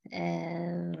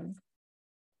 And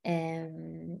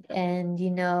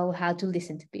you know how to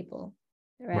listen to people,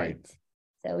 right?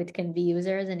 So it can be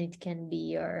users and it can be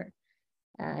your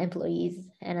employees,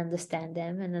 and understand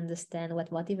them and understand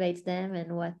what motivates them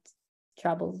and what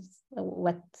troubles,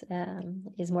 what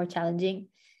is more challenging.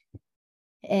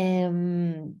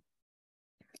 And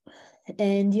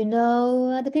you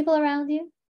know the people around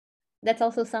you, that's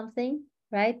also something,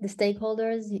 right? The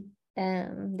stakeholders,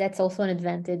 that's also an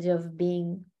advantage of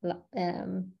being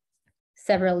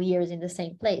several years in the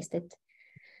same place, that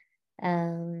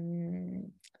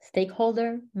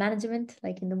stakeholder management,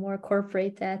 like in the more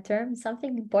corporate term,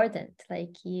 something important.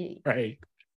 Like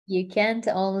you can't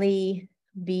only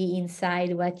be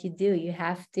inside what you do, you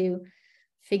have to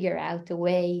figure out a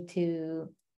way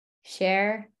to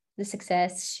share the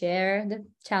success, share the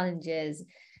challenges.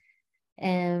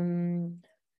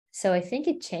 So I think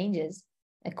it changes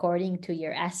according to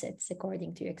your assets,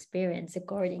 according to your experience,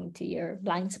 according to your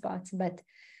blind spots. But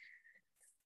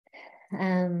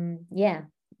yeah,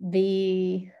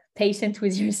 be patient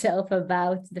with yourself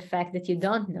about the fact that you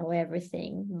don't know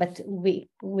everything, but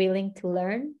willing to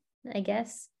learn, I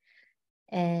guess,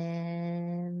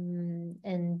 and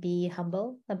be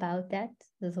humble about that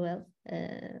as well.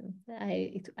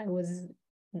 I was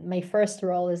my first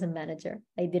role as a manager.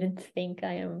 I didn't think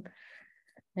I am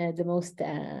the most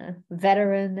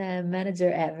veteran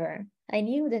manager ever. I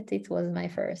knew that it was my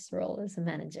first role as a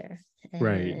manager.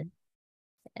 And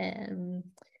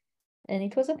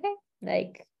it was okay.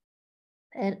 Like,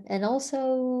 and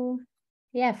also,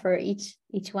 yeah, for each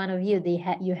one of you,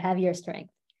 you have your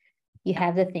strength. You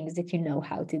have the things that you know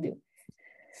how to do.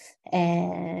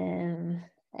 And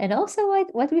also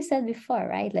what we said before,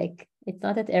 right? Like, it's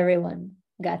not that everyone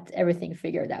got everything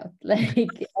figured out.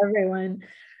 Like, everyone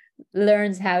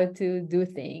learns how to do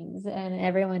things, and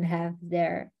everyone have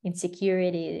their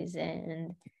insecurities.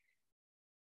 And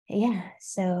yeah,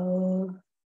 so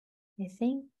I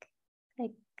think,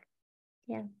 like,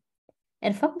 yeah,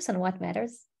 and focus on what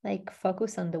matters. Like,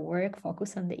 focus on the work,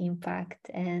 focus on the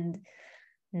impact, and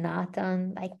not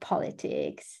on like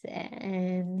politics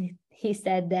and he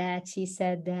said that, she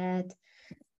said that.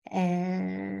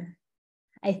 And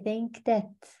I think that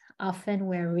often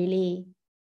we're really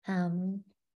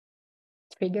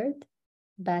triggered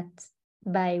but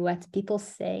by what people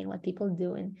say and what people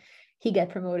do, and he got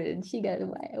promoted and she got,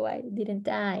 why didn't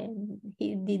I, and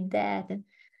he did that. And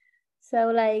so,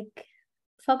 like,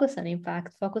 focus on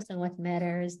impact, focus on what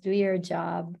matters, do your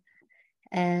job,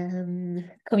 and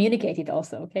communicate it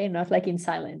also, okay, not like in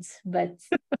silence, but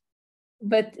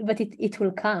it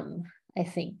will come, I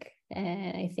think.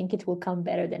 I think it will come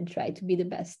better than try to be the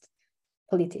best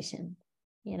politician,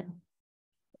 you know.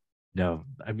 No,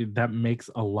 I mean, that makes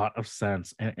a lot of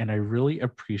sense, and I really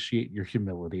appreciate your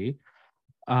humility.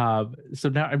 So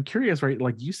now I'm curious, right?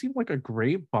 Like, you seem like a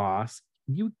great boss.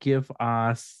 Can you give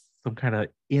us some kind of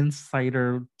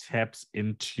insider tips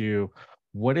into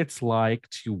what it's like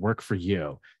to work for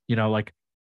you? You know, like,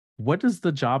 what does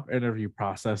the job interview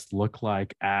process look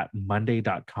like at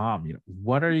monday.com? You know,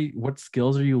 what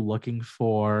skills are you looking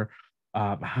for?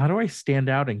 How do I stand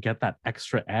out and get that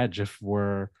extra edge if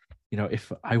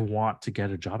I want to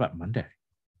get a job at Monday?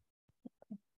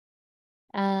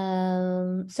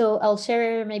 So I'll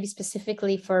share maybe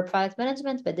specifically for product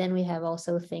management, but then we have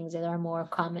also things that are more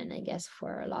common, I guess,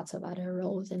 for lots of other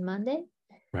roles in Monday.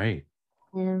 Right.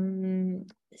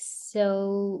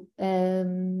 So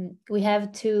we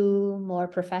have 2 more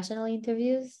professional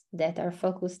interviews that are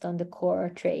focused on the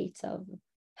core traits of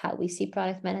how we see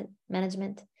product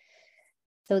management.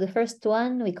 So the first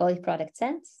one, we call it product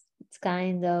sense. It's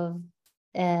kind of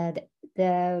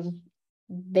the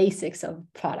basics of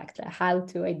product, how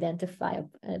to identify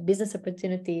a business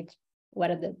opportunity, what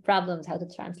are the problems, how to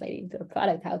translate it into a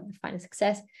product, how to define a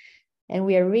success. And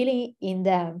we are really in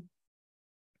the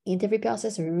interview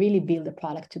process, we really build the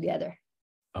product together.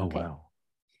 Oh, okay. Wow.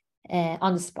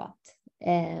 On the spot.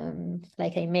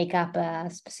 Like, I make up a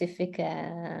specific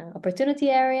opportunity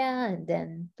area, and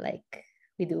then like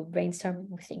we do brainstorming,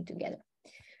 we think together.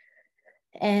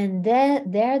 And then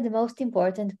there, the most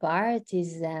important part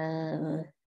is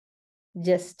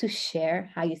just to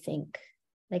share how you think.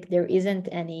 Like, there isn't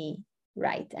any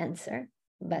right answer,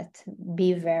 but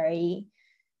be very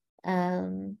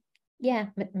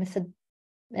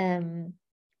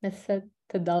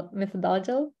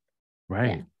methodological.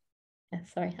 Right. Yeah.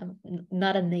 Sorry, I'm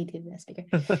not a native speaker.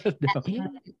 No.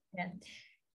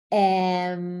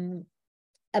 Yeah.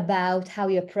 about how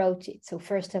you approach it. So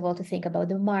first of all, to think about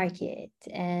the market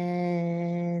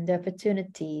and the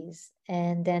opportunities,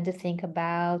 and then to think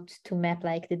about, to map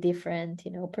like the different,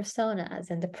 personas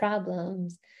and the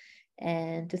problems,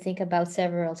 and to think about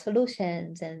several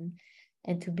solutions, and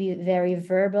to be very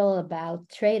verbal about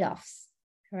trade-offs,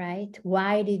 right?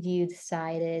 Why did you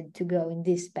decided to go in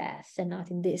this path and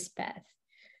not in this path?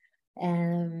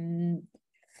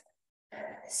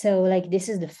 So like this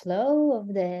is the flow of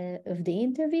the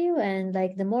interview, and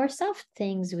like the more soft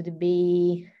things would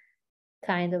be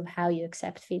kind of how you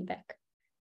accept feedback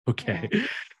Okay.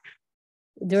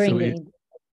 during So the it, interview.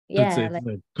 it's Yeah, it's like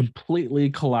like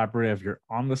completely collaborative. You're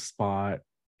on the spot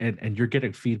and you're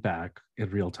getting feedback in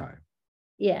real time.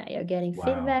 yeah, you're getting Wow.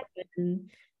 feedback,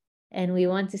 and we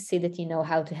want to see that you know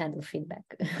how to handle feedback.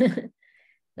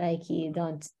 Like you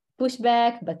don't push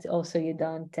back, but also you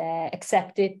don't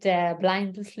accept it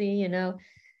blindly.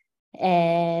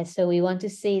 So we want to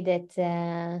see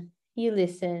that you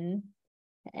listen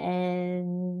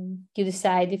and you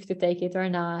decide if to take it or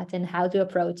not and how to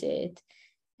approach it.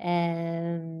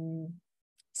 And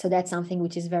so that's something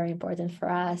which is very important for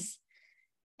us.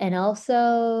 And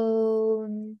also,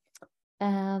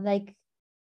 like,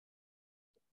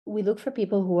 we look for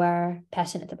people who are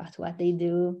passionate about what they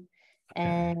do, Okay.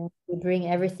 and we bring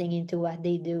everything into what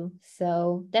they do.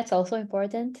 So that's also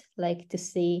important, like to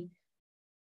see.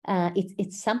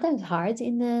 It's sometimes hard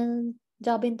in a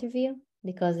job interview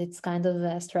because it's kind of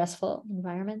a stressful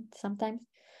environment sometimes.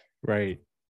 Right.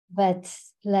 But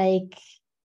like,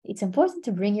 it's important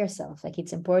to bring yourself. Like,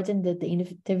 it's important that the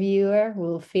interviewer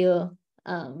will feel,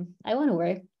 I want to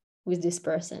work with this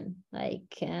person.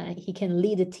 Like, he can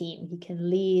lead a team, he can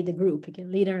lead a group, he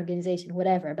can lead an organization,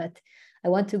 whatever. But I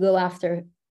want to go after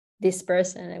this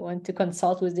person. I want to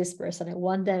consult with this person. I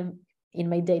want them in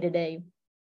my day-to-day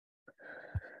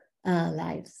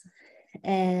lives.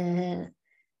 And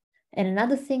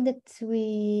another thing that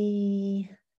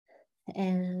we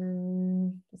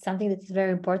and something that is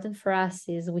very important for us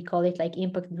is we call it like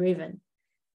impact driven,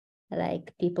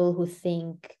 like people who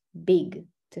think big,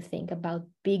 to think about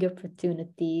big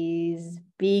opportunities,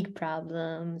 big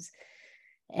problems,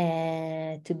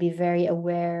 and to be very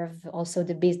aware of also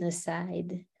the business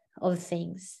side of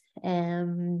things.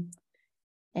 And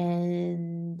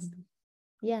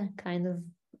yeah, kind of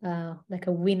like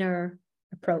a winner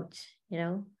approach.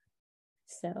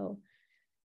 So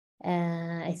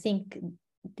I think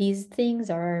these things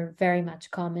are very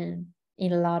much common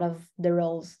in a lot of the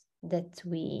roles that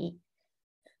we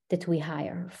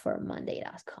hire for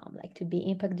Monday.com, like to be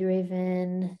impact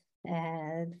driven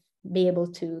and be able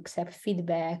to accept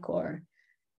feedback or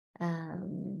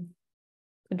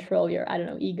control your, I don't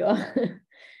know, ego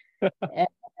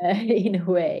in a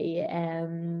way,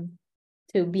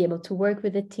 to be able to work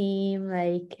with a team,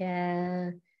 like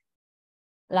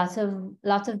lots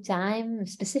of time,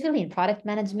 specifically in product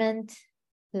management.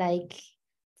 Like,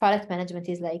 product management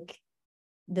is like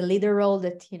the leader role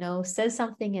that says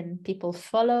something and people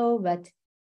follow. But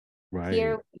Right.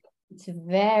 here it's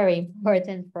very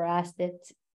important for us that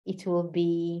it will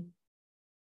be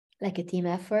like a team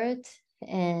effort,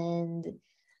 and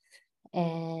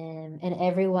and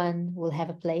everyone will have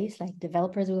a place. Like,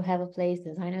 developers will have a place,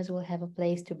 designers will have a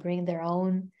place to bring their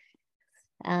own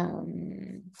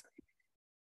um,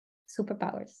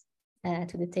 superpowers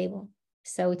to the table.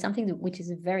 So it's something which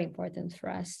is very important for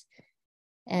us.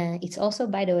 And it's also,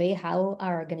 by the way, how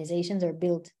our organizations are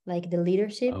built, like the Oh,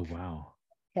 leadership. wow.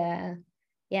 Uh,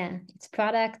 yeah, it's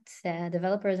product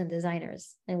developers and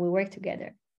designers, and we work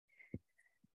together.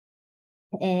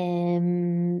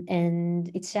 And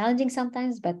it's challenging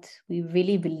sometimes, but we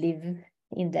really believe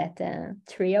in that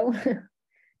trio.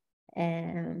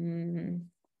 um,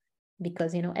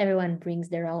 because everyone brings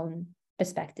their own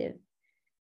perspective.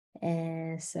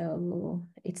 And so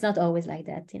it's not always like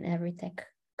that in every tech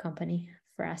company.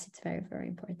 For us, it's very, very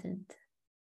important.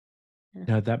 Yeah.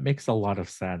 No, that makes a lot of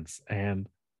sense. And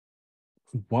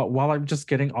while I'm just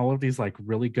getting all of these like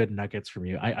really good nuggets from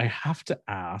you, I have to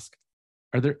ask,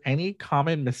 are there any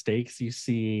common mistakes you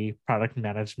see product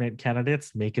management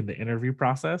candidates make in the interview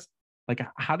process? Like,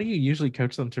 how do you usually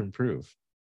coach them to improve?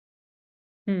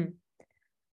 Hmm.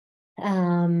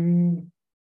 Um,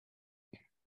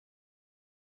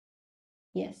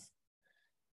 yes.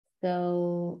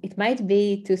 So it might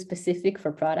be too specific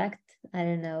for product. I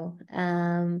don't know.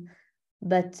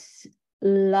 But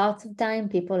lots of time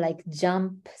people like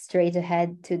jump straight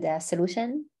ahead to the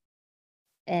solution,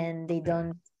 and they Okay.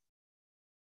 don't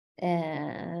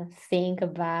think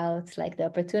about like the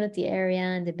opportunity area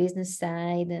and the business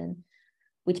side and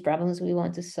which problems we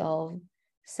want to solve.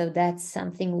 So that's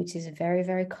something which is very,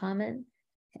 very common.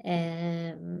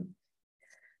 And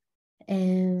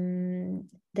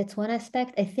that's one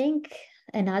aspect. I think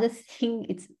another thing,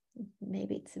 it's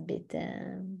a bit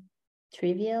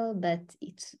trivial, but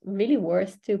it's really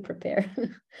worth to prepare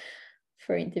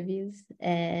for interviews.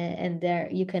 And there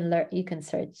you can learn, you can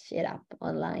search it up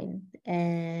online.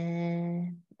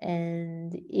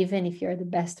 And even if you're the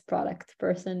best product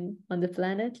person on the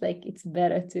planet, like, it's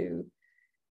better to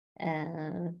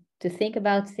think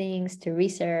about things, to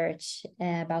research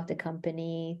about the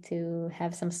company, to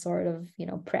have some sort of,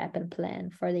 prep and plan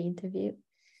for the interview.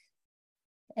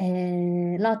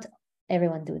 And not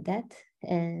everyone do that.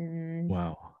 And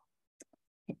Wow.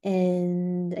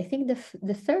 And I think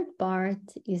the third part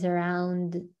is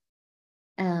around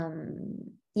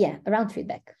around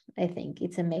feedback. I think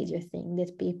it's a major thing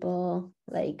that people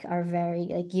are very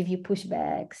give you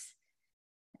pushbacks,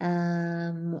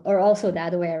 or also the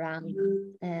other way around.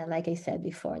 Like I said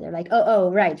before, they're like, oh,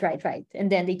 right,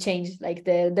 and then they change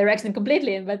the direction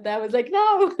completely. But I was like,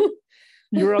 no,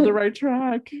 you're on the right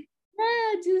track.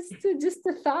 Yeah, just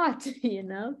a thought,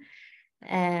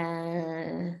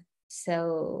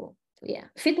 So yeah,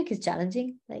 feedback is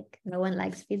challenging. Like, no one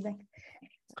likes feedback,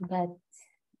 but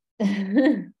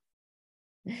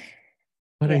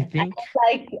But I yeah, think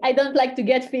I don't like to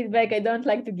get feedback. I don't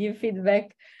like to give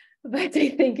feedback, but I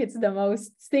think it's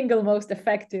the single most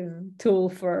effective tool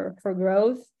for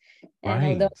growth. And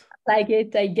although I like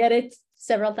it, I get it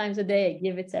several times a day. I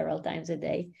give it several times a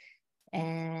day,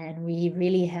 and we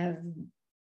really have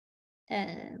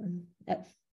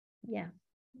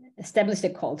established a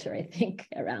culture, I think,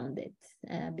 around it,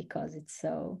 because it's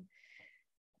so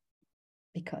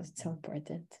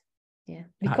important. Yeah,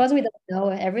 because we don't know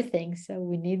everything, so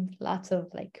we need lots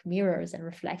of mirrors and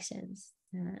reflections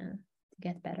to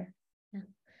get better. Yeah.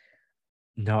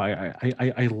 No,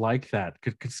 I like that,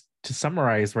 because to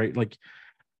summarize, right, like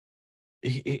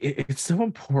it's so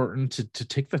important to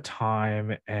take the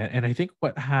time, and I think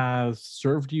what has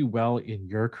served you well in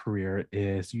your career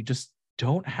is you just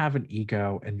don't have an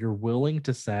ego, and you're willing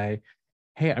to say,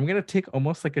 hey, I'm going to take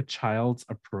almost like a child's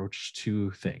approach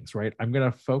to things, right? I'm going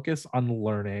to focus on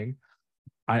learning.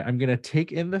 I'm going to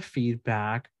take in the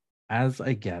feedback as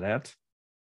I get it,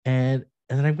 and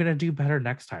then I'm going to do better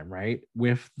next time, right?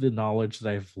 With the knowledge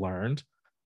that I've learned.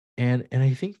 And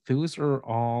I think those are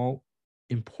all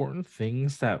important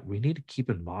things that we need to keep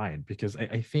in mind, because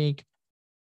I think,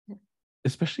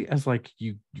 especially as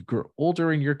you grow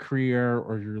older in your career,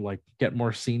 or you're get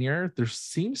more senior, there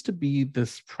seems to be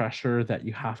this pressure that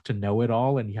you have to know it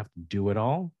all and you have to do it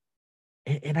all.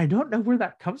 And I don't know where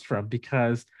that comes from,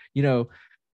 because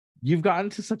you've gotten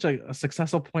to such a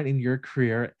successful point in your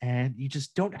career, and you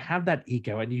just don't have that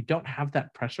ego, and you don't have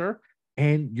that pressure,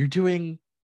 and you're doing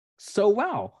so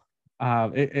well.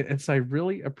 And so I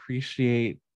really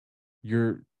appreciate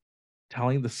your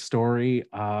telling the story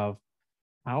of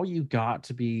how you got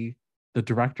to be the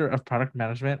director of product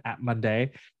management at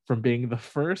Monday, from being the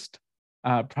first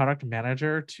product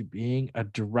manager to being a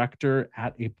director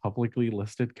at a publicly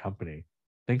listed company.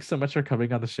 Thanks so much for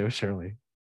coming on the show, Shirley.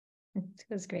 It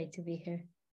was great to be here.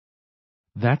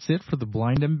 That's it for The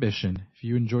Blind Ambition. If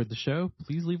you enjoyed the show,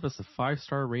 please leave us a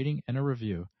 5-star rating and a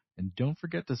review. And don't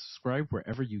forget to subscribe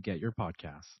wherever you get your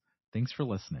podcasts. Thanks for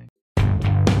listening.